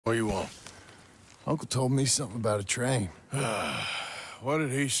What do you want? Uncle told me something about a train. What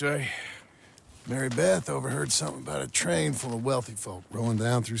did he say? Mary-Beth overheard something about a train full of wealthy folk rolling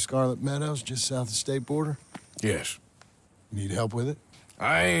down through Scarlet Meadows just south of the state border. Yes. Need help with it?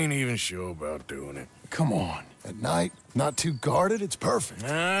 I ain't even sure about doing it. Come on. At night, not too guarded, it's perfect.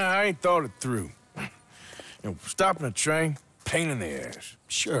 I ain't thought it through. Stopping a train, pain in the ass.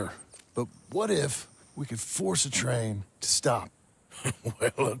 Sure, but what if we could force a train to stop?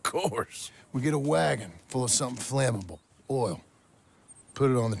 Well, of course. We get a wagon full of something flammable, oil.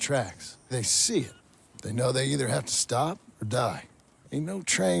 Put it on the tracks. They see it. They know they either have to stop or die. Ain't no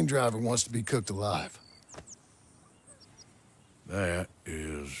train driver wants to be cooked alive. That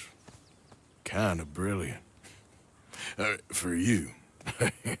is kind of brilliant. For you.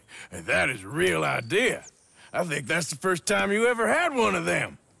 That is a real idea. I think that's the first time you ever had one of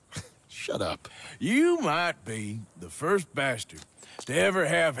them. Shut up. You might be the first bastard to ever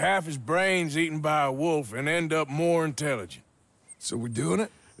have half his brains eaten by a wolf and end up more intelligent. So we're doing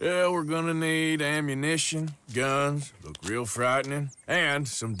it? Yeah, we're gonna need ammunition, guns, look real frightening, and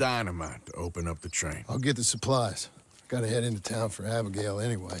some dynamite to open up the train. I'll get the supplies. Gotta head into town for Abigail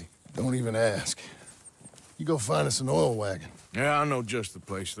anyway. Don't even ask. You go find us an oil wagon. Yeah, I know just the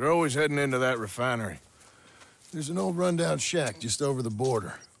place. They're always heading into that refinery. There's an old rundown shack just over the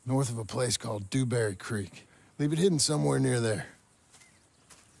border, north of a place called Dewberry Creek. Leave it hidden somewhere near there.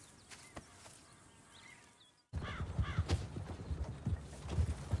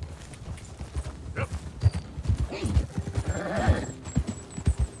 Yep.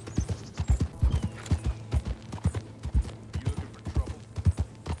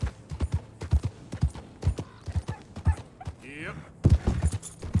 Yep.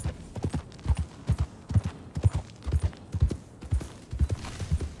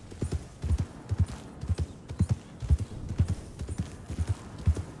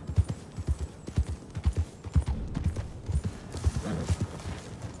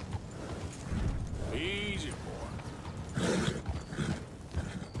 Easy, boy.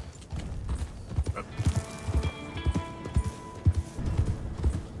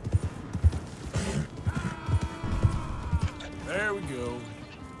 There we go.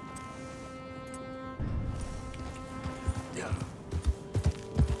 Yeah.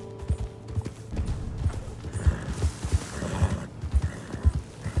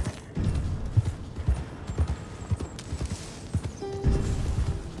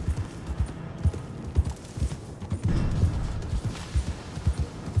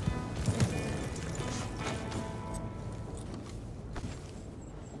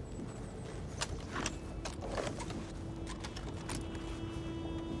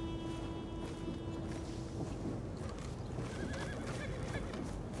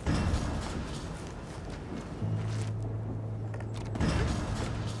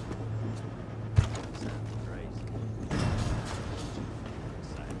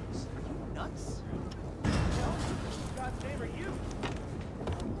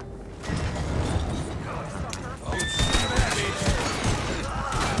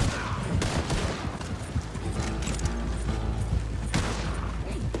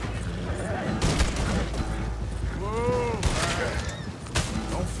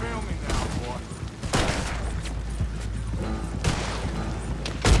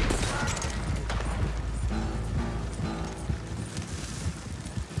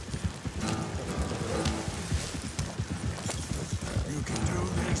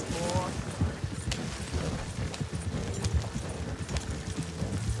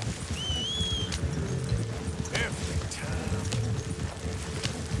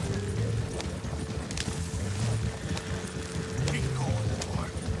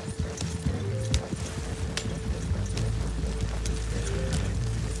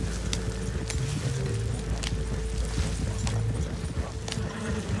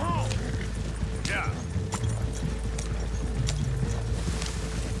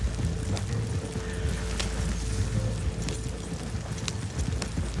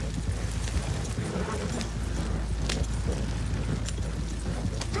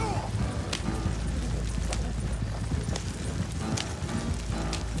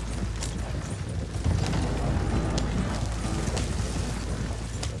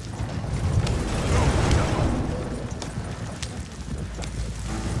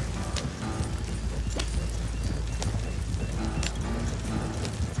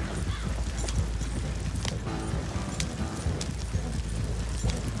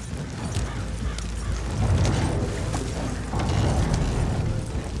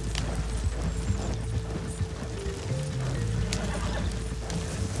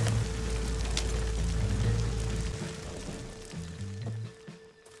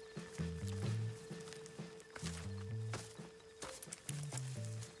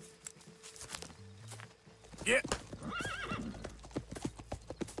 Yeah.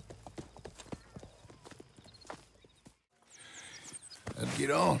 Let's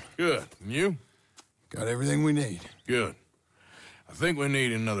get on. Good. And you? Got everything we need. Good. I think we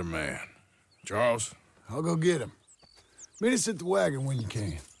need another man. Charles? I'll go get him. Meet us at the wagon when you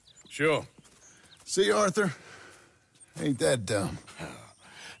can. Sure. See, Arthur? Ain't that dumb.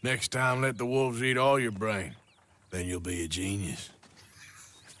 Next time, let the wolves eat all your brain. Then you'll be a genius.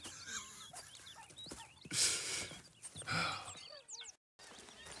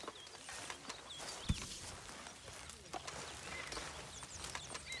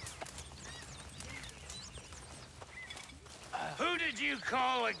 Who did you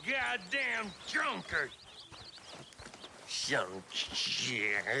call a goddamn drunkard? Some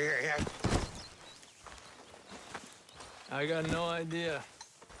shit. I got no idea.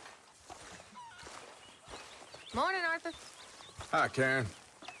 Morning, Arthur. Hi, Karen.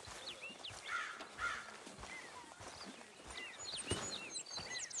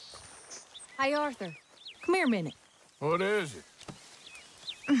 Hey, Arthur. Come here a minute. What is it?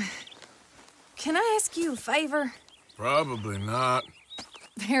 Can I ask you a favor? Probably not.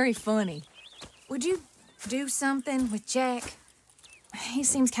 Very funny. Would you do something with Jack? He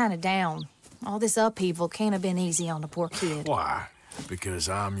seems kind of down. All this upheaval can't have been easy on the poor kid. Why? Because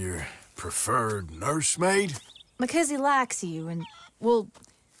I'm your preferred nursemaid? Because he likes you and, well,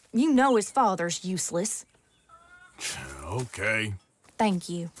 you know his father's useless. Okay. Thank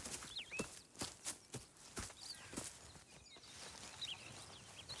you.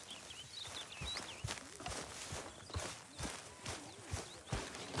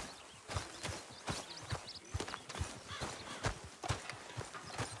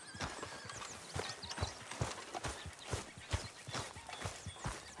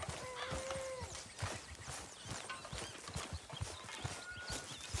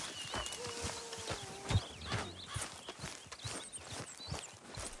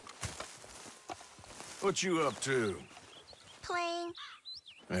 What you up to? Playing,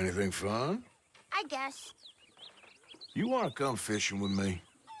 Anything fun? I guess. You want to come fishing with me?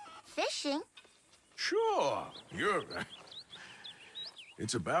 Fishing? Sure. You're...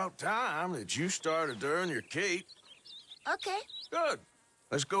 It's about time that you started to earn your keep. Okay, Good.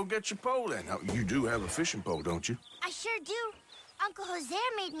 Let's go get your pole then. Now, you do have a fishing pole, don't you? I sure do. Uncle Jose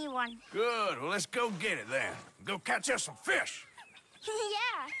made me one. Good. Well, let's go get it then. Go catch us some fish.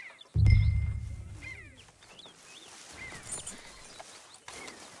 Yeah.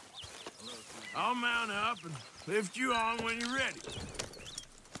 I'll mount up and lift you on when you're ready.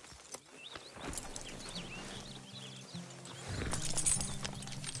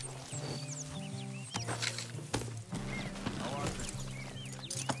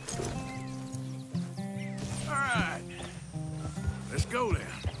 All right. Let's go then.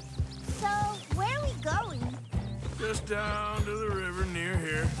 So, where are we going? Just down to the river near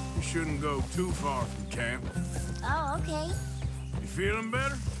here. You shouldn't go too far from camp. Oh, okay. You feeling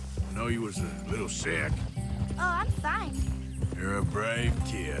better? I know you was a little sick. Oh, I'm fine. You're a brave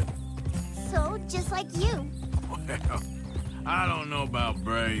kid. So, just like you. Well, I don't know about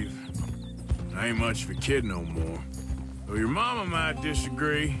brave. I ain't much of a kid no more. Though your mama might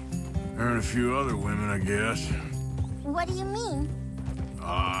disagree. Her and a few other women, I guess. What do you mean?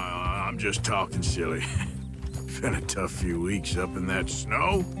 I'm just talking silly. Been a tough few weeks up in that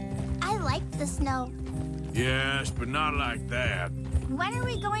snow. I like the snow. Yes, but not like that. When are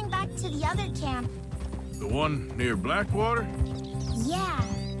we going back to the other camp? The one near Blackwater? Yeah.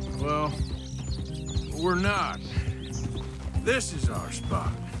 Well, we're not. This is our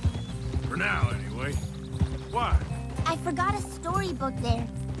spot. For now, anyway. Why? I forgot a storybook there.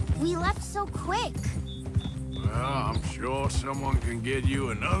 We left so quick. Well, I'm sure someone can get you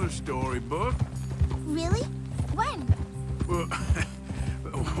another storybook. Really? When? Well,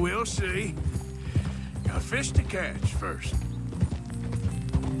 we'll see. Got fish to catch first.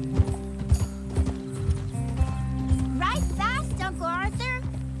 Ride fast, Uncle Arthur.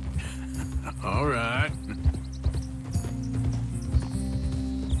 All right.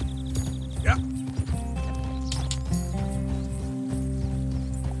 Yeah.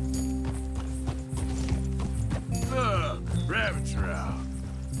 Look, rabbits are out.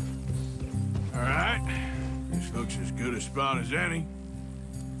 All right. This looks as good a spot as any.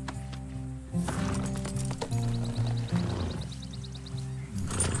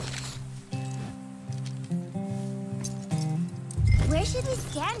 Where should we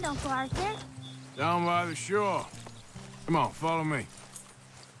stand, Uncle Arthur? Down by the shore. Come on, follow me.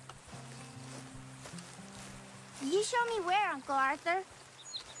 You show me where, Uncle Arthur.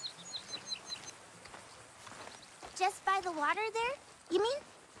 Just by the water there, you mean?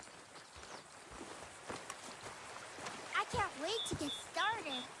 can't wait to get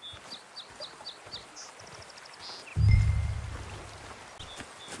started.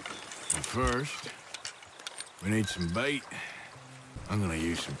 First, we need some bait. I'm gonna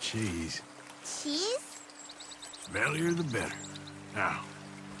use some cheese. Cheese? Smellier the better. Now,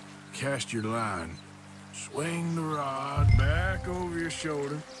 cast your line. Swing the rod back over your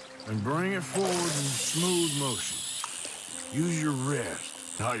shoulder and bring it forward in smooth motion. Use your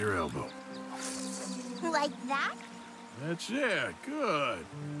wrist, not your elbow. Like that? That's it. Good.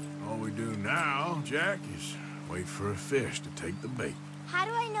 All we do now, Jack, is wait for a fish to take the bait. How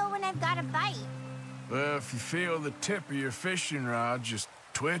do I know when I've got a bite? Well, if you feel the tip of your fishing rod just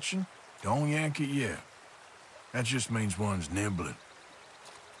twitching, don't yank it yet. That just means one's nibbling.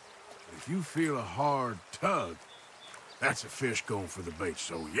 If you feel a hard tug, that's a fish going for the bait,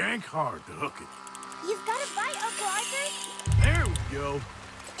 so yank hard to hook it. You've got a bite, Uncle Arthur? There we go.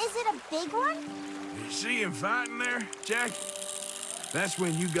 Is it a big one? You see him fighting there, Jack? That's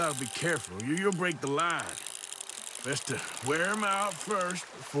when you gotta be careful. You'll break the line. Best to wear him out first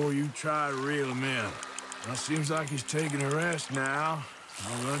before you try to reel him in. Well, seems like he's taking a rest now.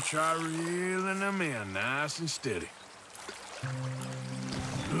 I'm gonna try reeling him in nice and steady.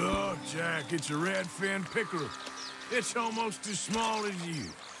 Look, Jack, it's a redfin pickerel. It's almost as small as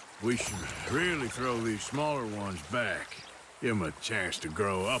you. We should really throw these smaller ones back. Give them a chance to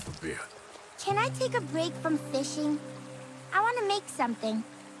grow up a bit. Can I take a break from fishing? I want to make something.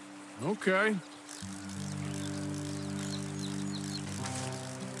 Okay.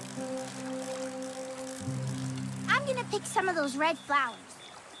 I'm gonna pick some of those red flowers.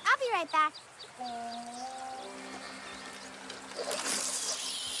 I'll be right back.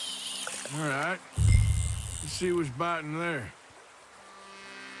 All right. Let's see what's biting there.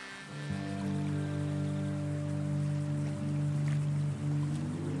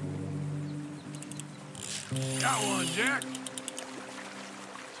 Got one, Jack.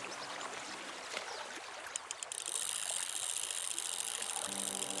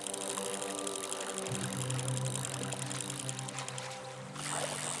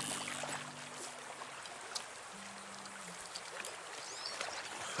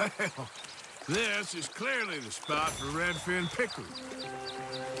 Well, this is clearly the spot for redfin pickerel.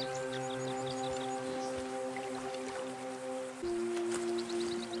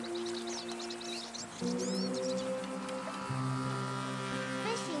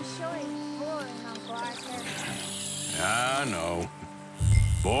 Fishing sure is boring, Uncle Arthur. I know.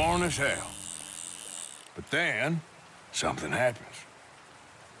 Boring as hell. But then, something happens.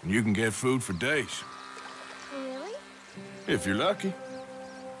 And you can get food for days. Really? If you're lucky.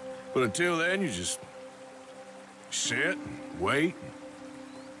 But until then, you just sit and wait. And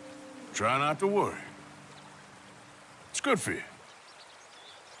try not to worry. It's good for you,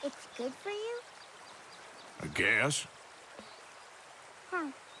 It's good for you? I guess.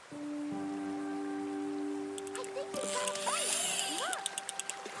 Huh. I think we got a bite. Look!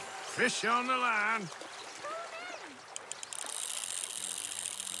 Fish on the line.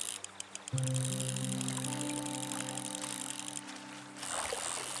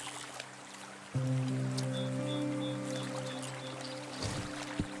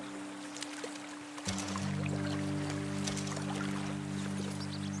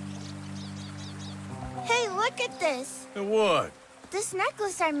 Hey, look at this. And what? This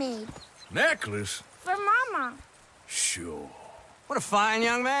necklace I made. Necklace? For Mama. Sure. What a fine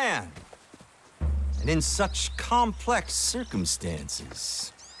young man. And in such complex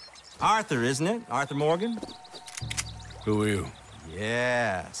circumstances. Arthur, isn't it? Arthur Morgan? Who are you?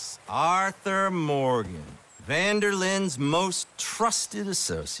 Yes, Arthur Morgan. Vanderlyn's most trusted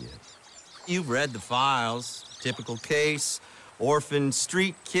associate. You've read the files. Typical case. Orphaned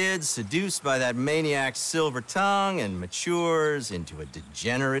street kid seduced by that maniac's silver tongue and matures into a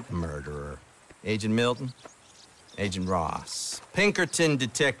degenerate murderer. Agent Milton? Agent Ross. Pinkerton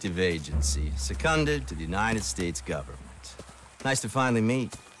Detective Agency, seconded to the United States government. Nice to finally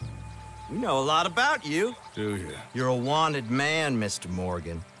meet. We know a lot about you. Do you? You're a wanted man, Mr.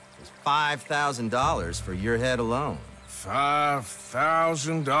 Morgan. There's $5,000 for your head alone.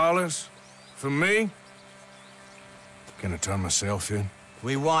 $5,000? For me? Can I turn myself in?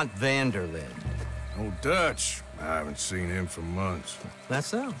 We want Vanderlyn. Old Dutch. I haven't seen him for months. That's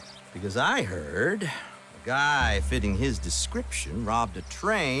so. Because I heard a guy fitting his description robbed a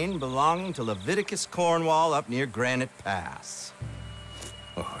train belonging to Leviticus Cornwall up near Granite Pass.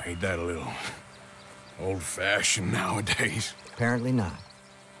 Oh, ain't that a little old-fashioned nowadays? Apparently not.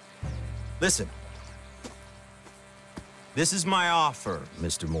 Listen. This is my offer,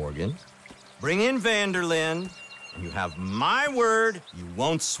 Mr. Morgan. Bring in Vanderlyn, and you have my word you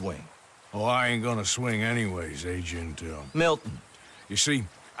won't swing. Oh, I ain't gonna swing anyways, Agent, Milton. You see,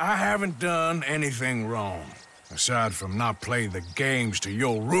 I haven't done anything wrong, aside from not playing the games to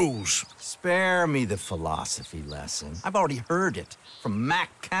your rules. Spare me the philosophy lesson. I've already heard it from Mac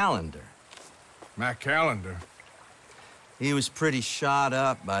Callender. Matt Callender? He was pretty shot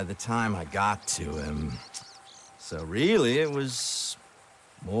up by the time I got to him. So really, it was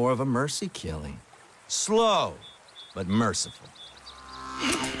more of a mercy killing. Slow, but merciful.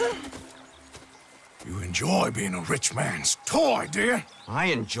 You enjoy being a rich man's toy, do you? I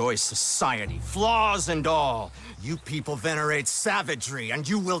enjoy society, flaws and all. You people venerate savagery, and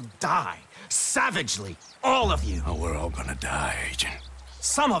you will die. Savagely, all of you. Oh, we're all gonna die, Agent.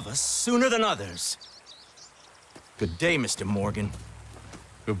 Some of us sooner than others. Good day, Mr. Morgan.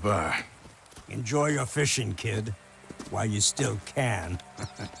 Goodbye. Enjoy your fishing, kid, while you still can.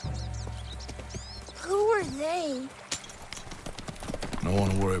 Who were they? No one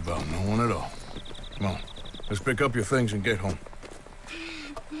to worry about, no one at all. Come on, let's pick up your things and get home.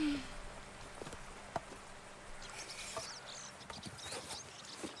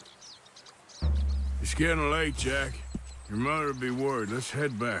 It's getting late, Jack. Your mother'll be worried. Let's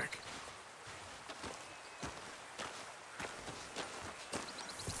head back.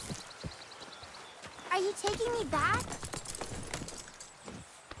 Are you taking me back?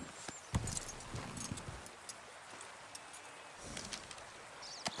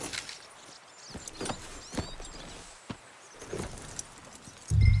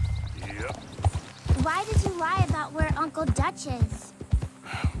 Yep. Why did you lie about where Uncle Dutch is?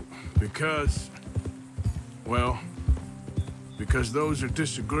 Because... well... because those are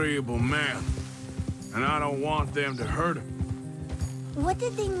disagreeable men. And I don't want them to hurt him. What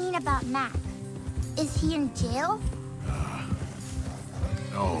did they mean about Mac? Is he in jail?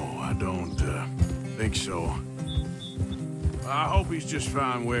 No, I don't, think so. I hope he's just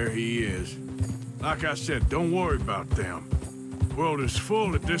fine where he is. Like I said, don't worry about them. The world is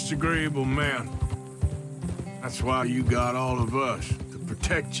full of disagreeable men. That's why you got all of us, to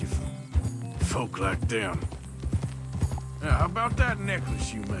protect you from folk like them. Now, how about that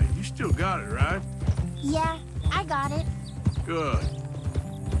necklace you made? You still got it, right? Yeah, I got it. Good.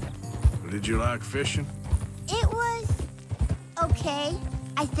 Did you like fishing? It was... okay,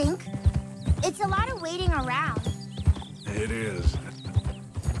 I think. It's a lot of waiting around. It is.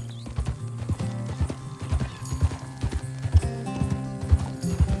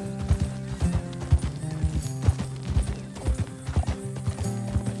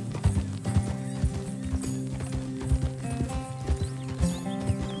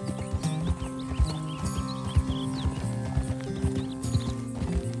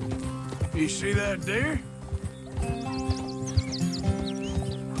 You see that deer?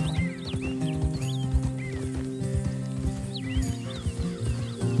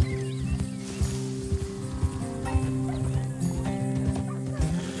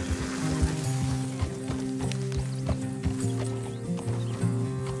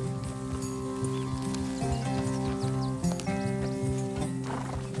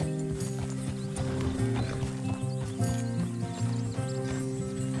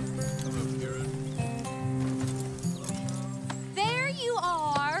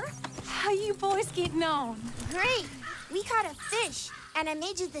 Getting on. Great! We caught a fish, and I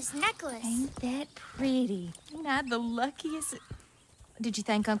made you this necklace. Ain't that pretty? Ain't I the luckiest? Did you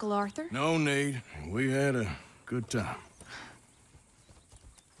thank Uncle Arthur? No need. We had a good time.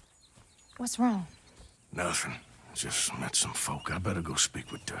 What's wrong? Nothing. Just met some folk. I better go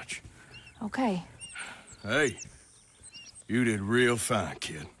speak with Dutch. Okay. Hey, you did real fine,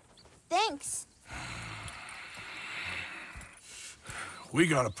 kid. Thanks. We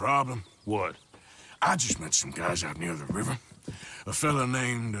got a problem. What? I just met some guys out near the river. A fella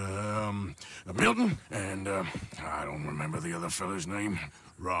named, Milton, and, I don't remember the other fella's name.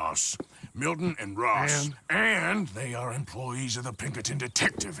 Ross. Milton and Ross. And they are employees of the Pinkerton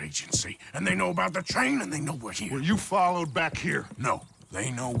Detective Agency. And they know about the train, and they know we're here. Were you followed back here? No, they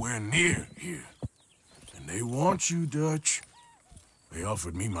know we're near here. And they want you, Dutch. They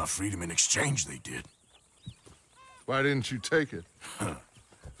offered me my freedom in exchange, they did. Why didn't you take it?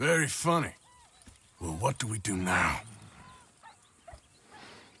 Very funny. Well, what do we do now?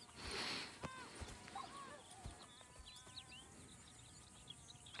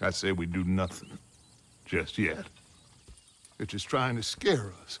 I say we do nothing. Just yet. They're just trying to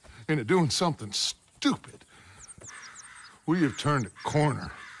scare us into doing something stupid. We have turned a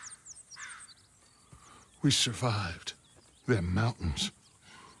corner. We survived them mountains.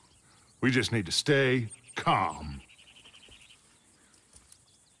 We just need to stay calm.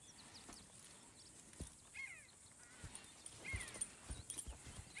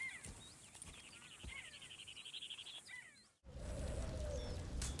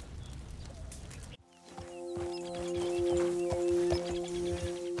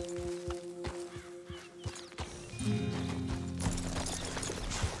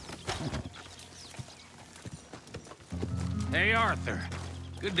 Hey, Arthur.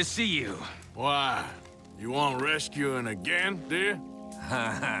 Good to see you. Why? You want rescuing again, do you?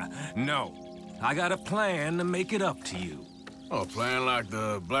 No. I got a plan to make it up to you. Oh, plan like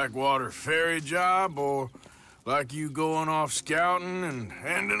the Blackwater ferry job, or like you going off scouting and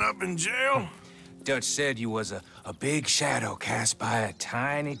ending up in jail? Dutch said you was a big shadow cast by a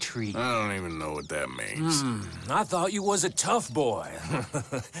tiny tree. I don't even know what that means. I thought you was a tough boy.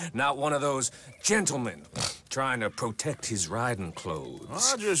 Not one of those gentlemen trying to protect his riding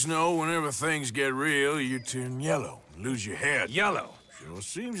clothes. I just know whenever things get real, you turn yellow, lose your head. Yellow. Sure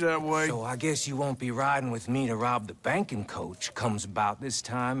seems that way. So I guess you won't be riding with me to rob the banking coach comes about this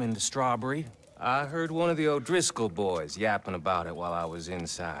time in the Strawberry. I heard one of the O'Driscoll boys yapping about it while I was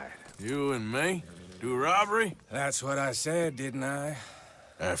inside. You and me? Do a robbery? That's what I said, didn't I?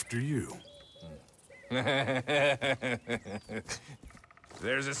 After you.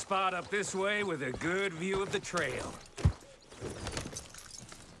 There's a spot up this way with a good view of the trail.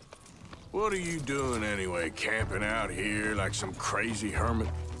 What are you doing anyway, camping out here like some crazy hermit?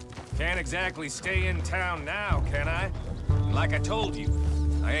 Can't exactly stay in town now, can I? Like I told you,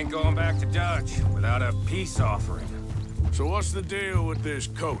 I ain't going back to Dutch without a peace offering. So what's the deal with this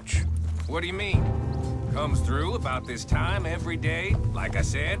coach? What do you mean? Comes through about this time every day, like I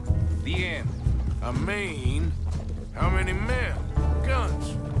said, the end. I mean, how many men,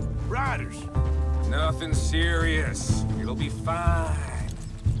 guns, riders? Nothing serious. It'll be fine.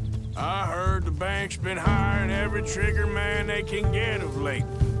 I heard the bank's been hiring every trigger man they can get of late.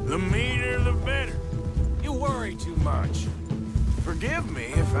 The meaner, the better. You worry too much. Forgive me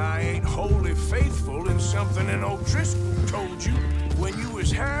if I ain't wholly faithful in something an O'Driscoll told you when you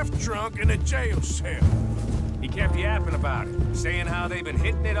was half drunk in a jail cell. He kept yapping about it, saying how they've been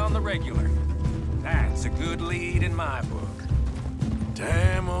hitting it on the regular. That's a good lead in my book.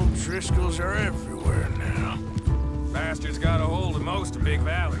 Damn, O'Driscolls are everywhere now. Bastards got a hold of most of Big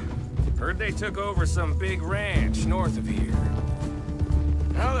Valley. Heard they took over some big ranch north of here.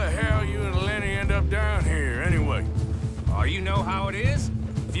 How the hell you and Lenny end up down here, anyway? Oh, you know how it is?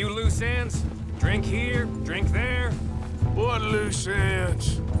 Few loose ends. Drink here, drink there. What loose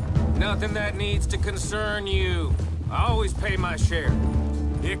ends? Nothing that needs to concern you. I always pay my share.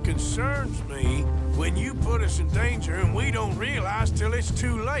 It concerns me when you put us in danger and we don't realize till it's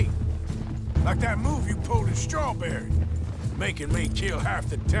too late. Like that move you pulled in Strawberry. Making me kill half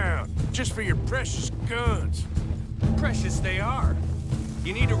the town just for your precious guns. Precious they are.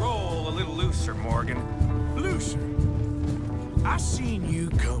 You need to roll a little looser, Morgan. Looser? I seen you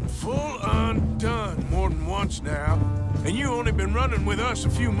come full undone more than once now, and you only been running with us a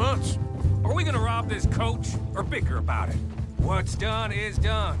few months. Are we gonna rob this coach or bicker about it? What's done is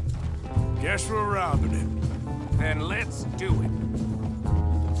done. Guess we're robbing it. Then let's do it.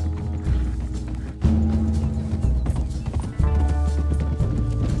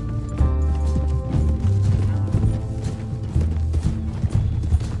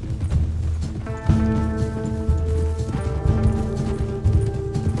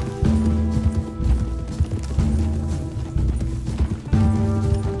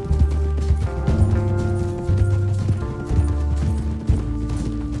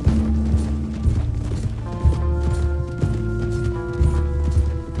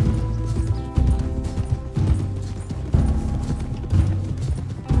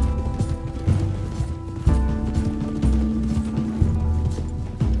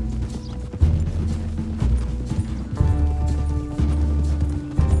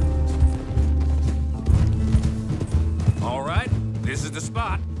 This is the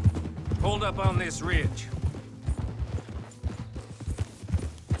spot. Hold up on this ridge.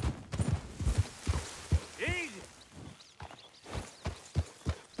 Easy.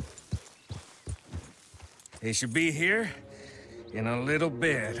 They should be here in a little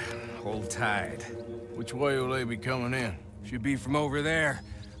bit. Hold tight. Which way will they be coming in? Should be from over there.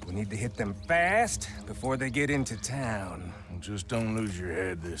 We need to hit them fast before they get into town. Just don't lose your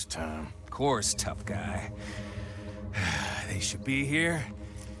head this time. Of course, tough guy. They should be here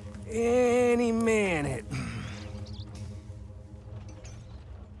any minute.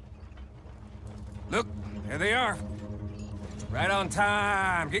 Look, there they are. Right on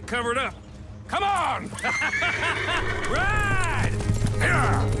time. Get covered up. Come on! Ride!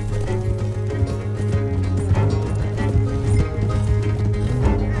 Here!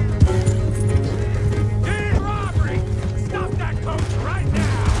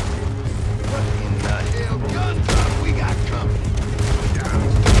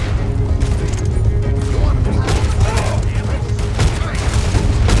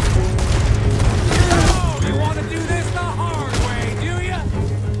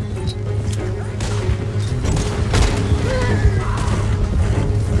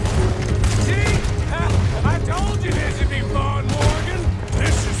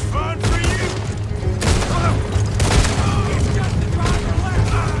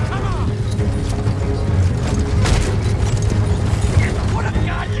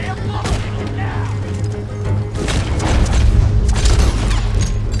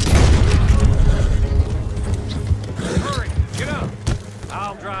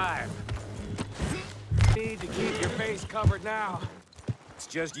 hard now. It's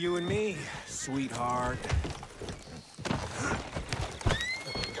just you and me, sweetheart.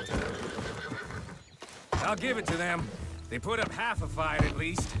 I'll give it to them. They put up half a fight, at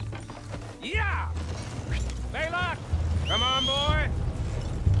least. Yeah! Baylock! Come on, boy!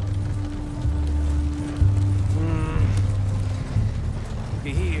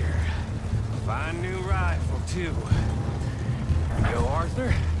 Here. Fine new rifle, too. Yo,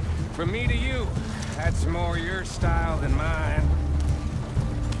 Arthur. From me to you. That's more your style than mine.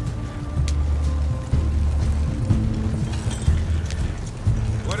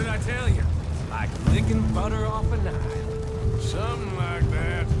 What did I tell you? Like licking butter off a knife. Something like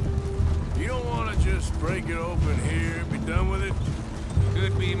that. You don't want to just break it open here, be done with it?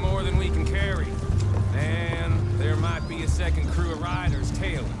 Could be more than we can carry. And there might be a second crew of riders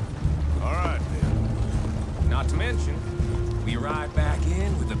tailing. All right, then. Not to mention, we ride back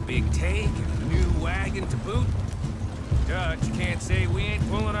in with a big take and a new wagon to boot. Dutch can't say we ain't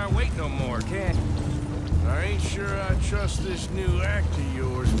pulling our weight no more, can you? I ain't sure I trust this new act of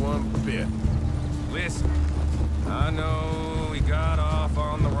yours one bit. Listen, I know we got off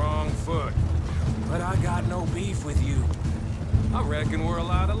on the wrong foot, but I got no beef with you. I reckon we're a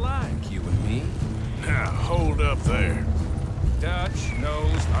lot alike, you and me. Now, hold up there. Dutch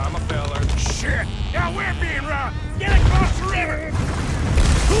knows I'm a feller. Shit! Now we're being robbed! Get across the river!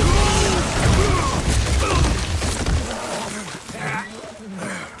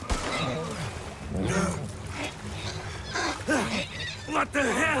 What the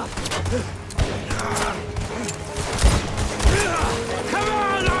hell? Come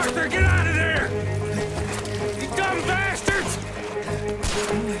on, Arthur! Get out of there! You dumb bastards!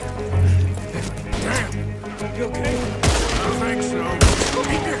 Damn! You okay? I think so.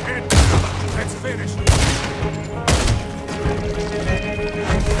 Keep your head down. Let's finish.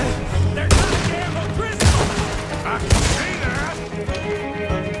 There's goddamn O'Driscoll! I can see that.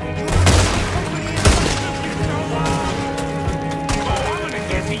 Oh, I'm gonna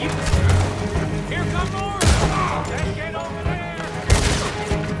get to you. Here come more. Let's get over there.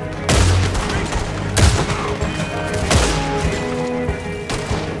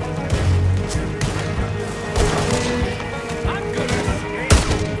 I'm gonna escape.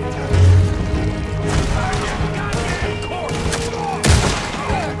 Goddamn corpse.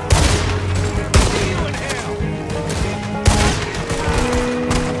 See you in hell.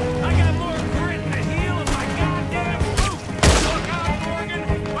 I got more grit in the heel of my goddamn boot. Look out, Morgan.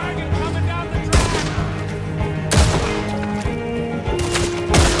 Wagon coming down the track.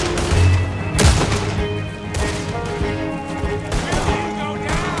 We'll go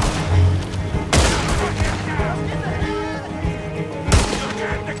down. Look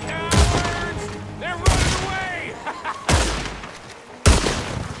at the cowards. They're running away.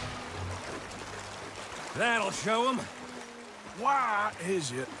 That'll show them. Why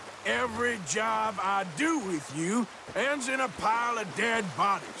is it every job I do with you ends in a pile of dead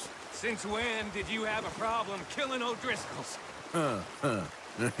bodies? Since when did you have a problem killing O'Driscolls?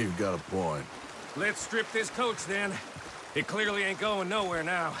 You've got a point. Let's strip this coach, then. It clearly ain't going nowhere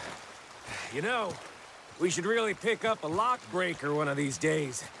now. You know, we should really pick up a lock breaker one of these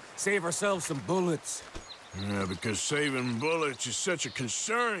days. Save ourselves some bullets. Yeah, because saving bullets is such a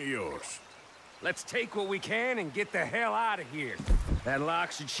concern of yours. Let's take what we can and get the hell out of here. That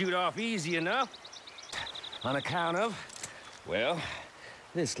lock should shoot off easy enough. On account of, well,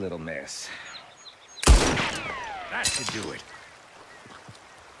 this little mess. That should do it.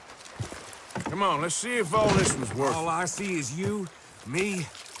 Come on, let's see if all this was worth All I see is you, me,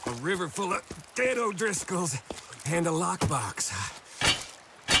 a river full of dead O'Driscolls, and a lockbox.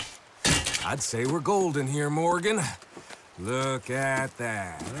 I'd say we're golden here, Morgan. Look at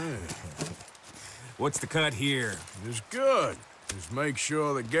that. What's the cut here? It's good. Just make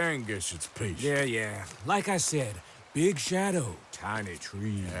sure the gang gets its piece. Yeah. Like I said, big shadow, tiny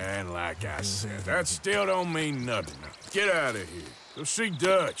tree. And like I said, that still don't mean nothing. Now, get out of here. Go see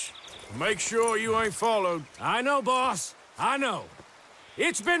Dutch. Make sure you ain't followed. I know, boss. I know.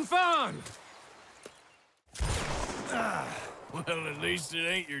 It's been fun. Well, at least it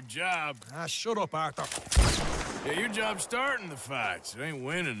ain't your job. Shut up, Arthur. Yeah, your job's starting the fights. It ain't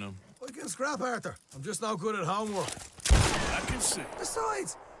winning them. I can scrap, Arthur. I'm just no good at homework. I can see.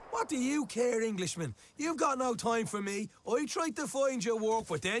 Besides, what do you care, Englishman? You've got no time for me. I tried to find you work,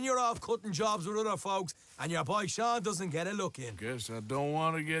 but then you're off cutting jobs with other folks, and your boy Sean doesn't get a look in. Guess I don't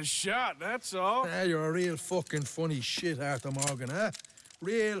want to get shot, that's all. You're a real fucking funny shit, Arthur Morgan, huh?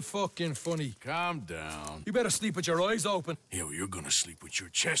 Real fucking funny. Calm down. You better sleep with your eyes open. Yeah, well, you're gonna sleep with your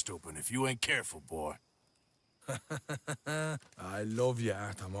chest open if you ain't careful, boy. I love you,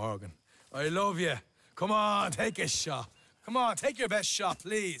 Arthur Morgan. I love you. Come on, take a shot. Come on, take your best shot,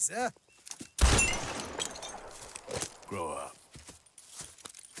 please, eh? Grow up.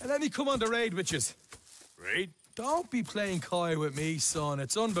 And let me come on the raid with yous. Raid? Don't be playing coy with me, son.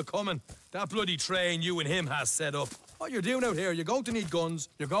 It's unbecoming. That bloody train you and him has set up. What you're doing out here, you're going to need guns,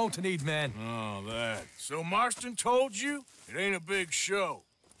 you're going to need men. Oh, that. So Marston told you? It ain't a big show.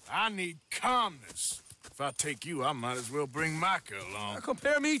 I need calmness. If I take you, I might as well bring Micah along. Now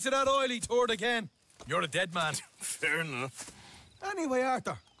compare me to that oily turd again. You're a dead man. Fair enough. Anyway,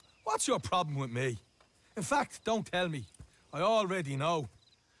 Arthur, what's your problem with me? In fact, don't tell me. I already know.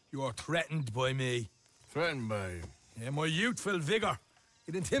 You're threatened by me. Threatened by you? Yeah, my youthful vigor.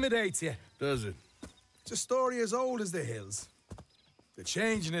 It intimidates you. Does it? It's a story as old as the hills. The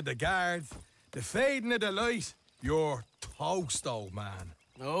changing of the guard, the fading of the light. You're toast, old man.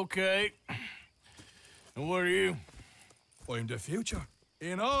 Okay. And what are you? I'm the future,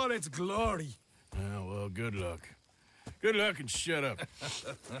 in all its glory. Oh, well, good luck. Good luck and shut up.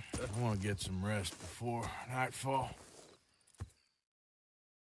 I want to get some rest before nightfall.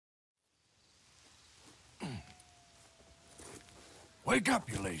 Wake up,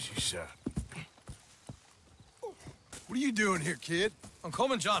 you lazy son. What are you doing here, kid? I'm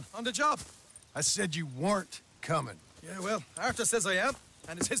coming, John. On the job. I said you weren't coming. Yeah, well, Arthur says I am.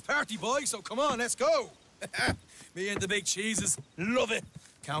 And it's his party, boy, so come on, let's go. Me and the big cheeses. Love it.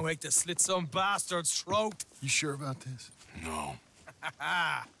 Can't wait to slit some bastard's throat. You sure about this? No.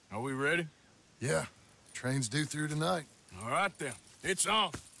 Are we ready? Yeah. Train's due through tonight. All right, then. It's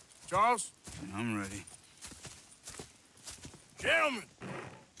on. Charles? I'm ready. Gentlemen,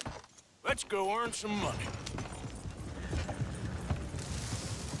 let's go earn some money.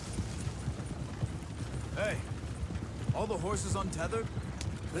 Hey, all the horses untethered?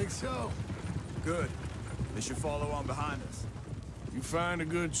 Think so. Good. They should follow on behind us. You find a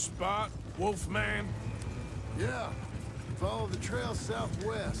good spot, Wolfman? Yeah. Follow the trail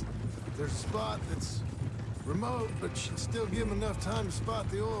southwest. There's a spot that's remote, but should still give them enough time to spot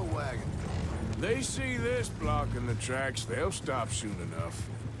the oil wagon. They see this blocking the tracks, they'll stop soon enough.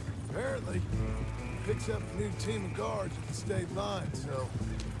 Apparently, picks up a new team of guards at the state line, so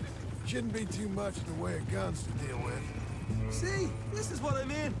shouldn't be too much in the way of guns to deal with. See, this is what I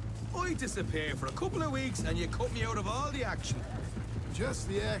mean. I disappear for a couple of weeks and you cut me out of all the action. Just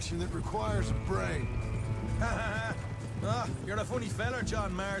the action that requires a brain. You're a funny feller,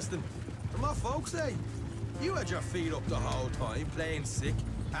 John Marston. From what folks say, you had your feet up the whole time, playing sick,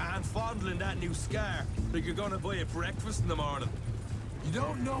 and fondling that new scar like you're gonna buy a breakfast in the morning. You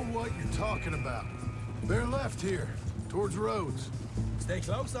don't know what you're talking about. They're left here, towards Rhodes. Stay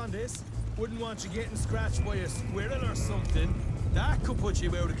close on this. Wouldn't want you getting scratched by a squirrel or something. That could put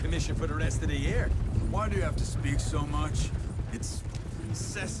you out of commission for the rest of the year. Why do you have to speak so much? It's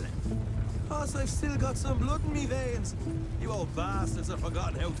incessant. Plus, I've still got some blood in me veins. You old bastards have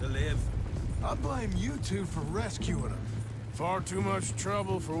forgotten how to live. I blame you two for rescuing them. Far too much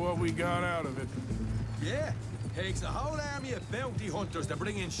trouble for what we got out of it. Yeah, takes a whole army of bounty hunters to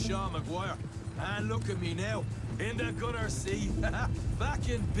bring in Sean McGuire. And look at me now, in the gunner seat. Back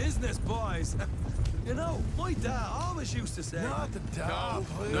in business, boys. You know, my dad always used to say... Not the dad,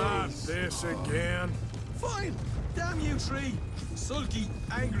 please. Not this again. Fine. Damn you three. Sulky,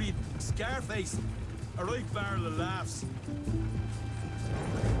 angry, Scarface. A right barrel of laughs.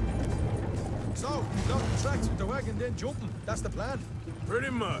 So, block the tracks with the wagon, then jumping. That's the plan. Pretty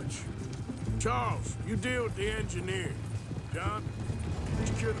much. Charles, you deal with the engineer. John,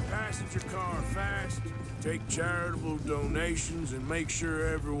 secure the passenger car fast, take charitable donations, and make sure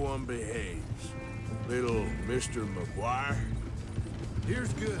everyone behaves. Little Mr. McGuire.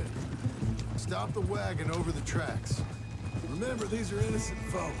 Here's good. Stop the wagon over the tracks. Remember, these are innocent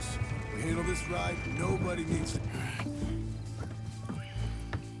folks. We handle this right, nobody needs to...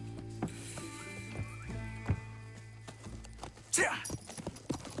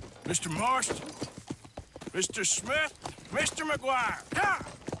 Mr. Marston, Mr. Smith, Mr. McGuire, ha!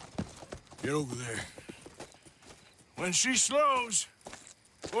 Get over there. When she slows,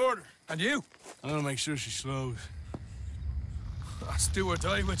 order. And you? I'm gonna make sure she slows. Let's do or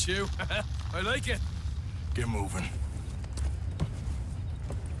die with you. I like it. Get moving.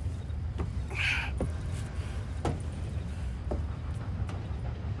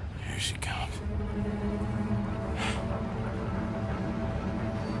 Here she comes.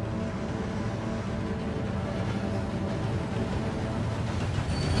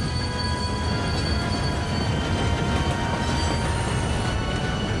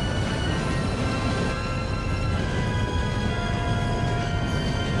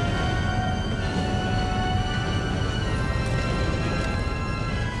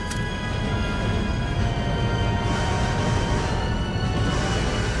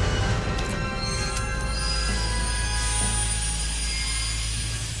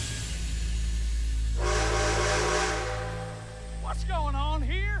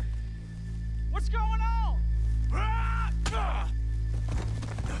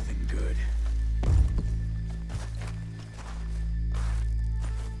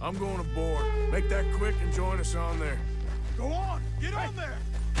 I'm going aboard. Make that quick and join us on there. Go on! Get on there!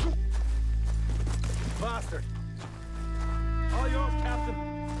 Bastard. All yours,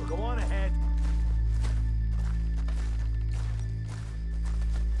 Captain. We'll go on ahead.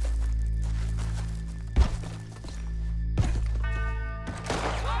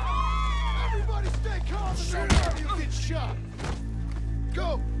 Everybody stay calm and don't worry, you get shot.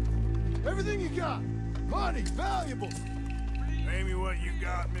 Go! Everything you got. Money, valuables. Pay me what you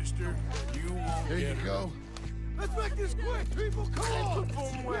got, mister. You won't There get you hurt. go. Let's make this quick, people. Come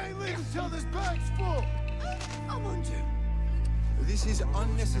on. We ain't leaving till this bag's full. I'm on you. This is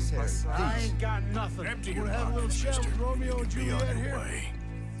unnecessary. I ain't got nothing. Empty Wanna your have a little pockets, chat mister. with Romeo and You can be on Juliet your here? way.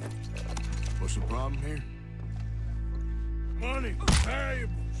 What's the problem here? Money,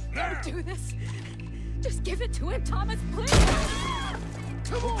 valuables, now! Don't do this. Just give it to him, Thomas, please.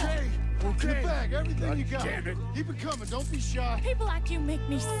 Come on. Okay. In the bag, everything you got. damn it. Keep it coming. Don't be shy. People like you make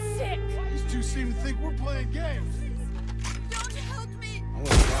me sick. These two seem to think we're playing games. Don't help me. I want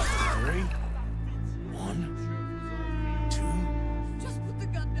to got 3. 1, 2. Just put the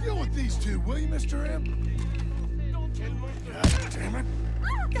gun down. Deal with these two, will you, Mr. M? God damn it.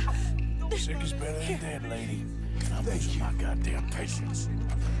 Sick is better than dead, lady. I'm losing my goddamn patience.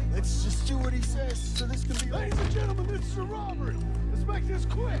 Let's just do what he says so this can be... Ladies and gentlemen, this is a robbery. Let's make this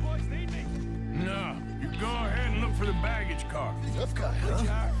quick. No, you go ahead and look for the baggage car. Tough guy,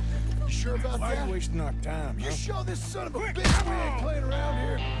 huh? You sure about Why that? you wasting our time, You huh? show this son of a bitch we ain't playing around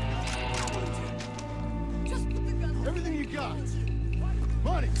here. Just put the gun down. Everything you got.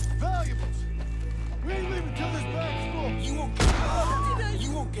 Money, valuables. We ain't leaving till this bag's full.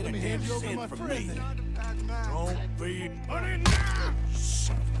 You won't get Let a me hand damn you over cent my from friend me. then. Don't be money now,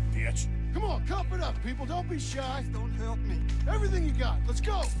 son of a bitch. Come on, cup it up, people. Don't be shy. Don't help me. Everything you got. Let's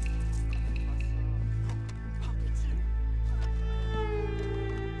go.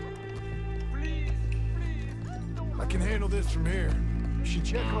 I can handle this from here. You should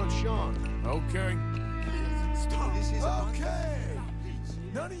check on Sean. Okay. Stop. This is Okay.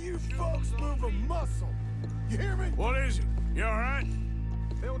 None of you folks move a muscle. You hear me? What is it? You all right?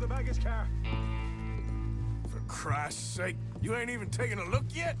 Fill the baggage car. For Christ's sake, you ain't even taking a look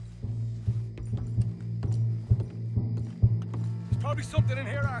yet? There's probably something in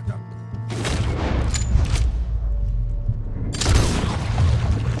here, Arthur.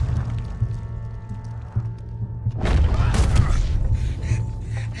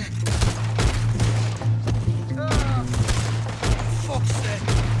 fuck's sake.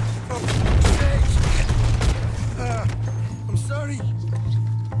 For fuck's sake. I'm sorry.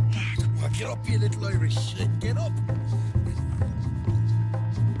 Come on, get up, you little Irish shit. Get up.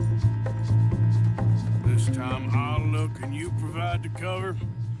 This time I'll look and you provide the cover.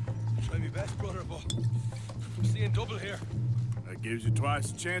 Try my best, brother, but I'm seeing double here. That gives you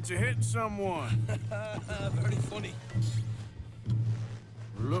twice the chance of hitting someone. Very funny.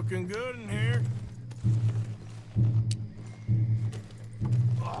 We're looking good in here.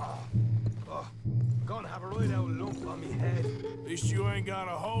 Gonna have a right out lump on me head. At least you ain't got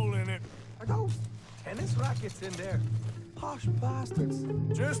a hole in it. Are those tennis rackets in there? Posh bastards.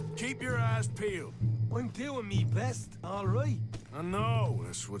 Just keep your eyes peeled. I'm doing me best, all right. I know,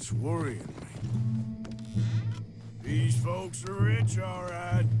 that's what's worrying me. These folks are rich, all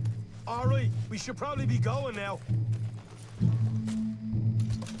right. All right, we should probably be going now.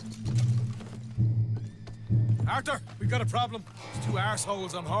 Arthur, we've got a problem. There's two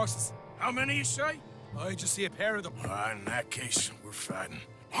arseholes on horses. How many you say? I just see a pair of them. All right, in that case, we're fighting.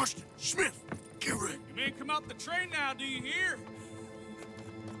 Marston, Smith, get ready. You men come out the train now, do you hear?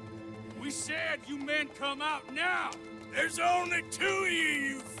 We said you men come out now. There's only 2 of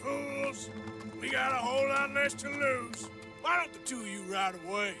you fools. We got a whole lot less to lose. Why don't the 2 of you ride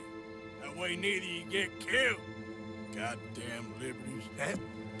away? That way neither of you get killed. Goddamn liberties. Eh?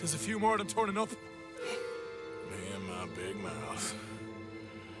 There's a few more of them turning up. Me and my big mouth.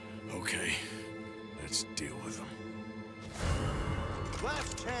 Okay, let's deal with them.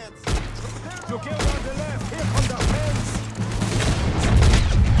 Last chance. Look out on the left. Here come the fence.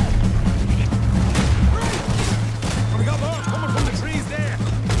 We got more coming from the trees there.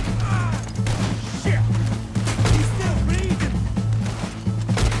 Ah, shit. He's still breathing.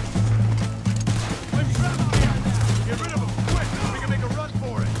 I'm trapped here. Get rid of him quick. We can make a run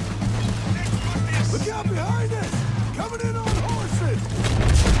for it. Look out behind us! Coming in on horses!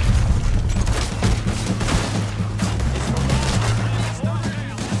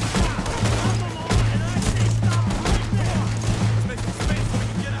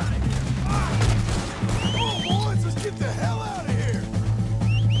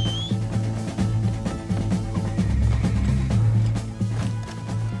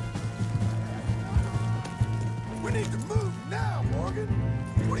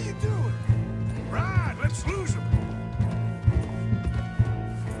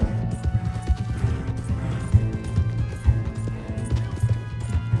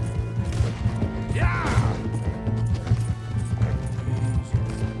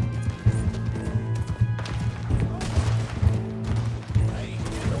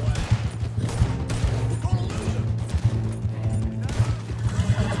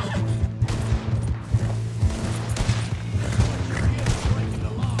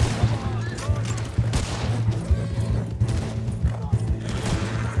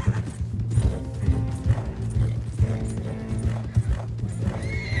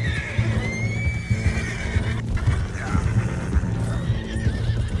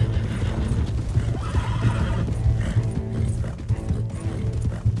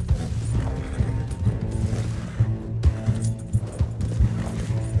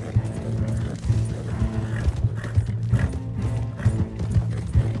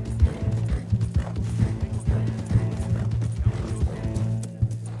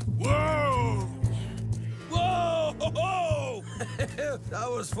 That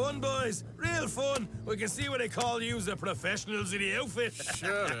was fun, boys. Real fun. We can see what they call you the professionals of the outfit.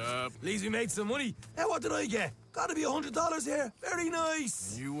 Shut up. At least we made some money. Hey, what did I get? Gotta be $100 here. Very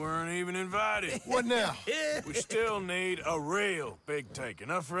nice. You weren't even invited. What now? We still need a real big take.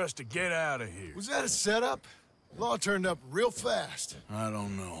 Enough for us to get out of here. Was that a setup? Law turned up real fast. I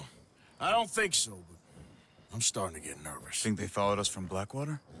don't know. I don't think so, but I'm starting to get nervous. Think they followed us from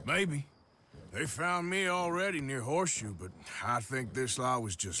Blackwater? Maybe. They found me already near Horseshoe, but I think this lot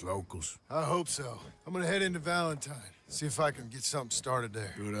was just locals. I hope so. I'm gonna head into Valentine. See if I can get something started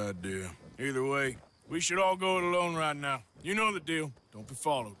there. Good idea. Either way, we should all go it alone right now. You know the deal. Don't be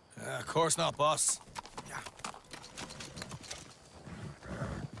followed. Of course not, boss.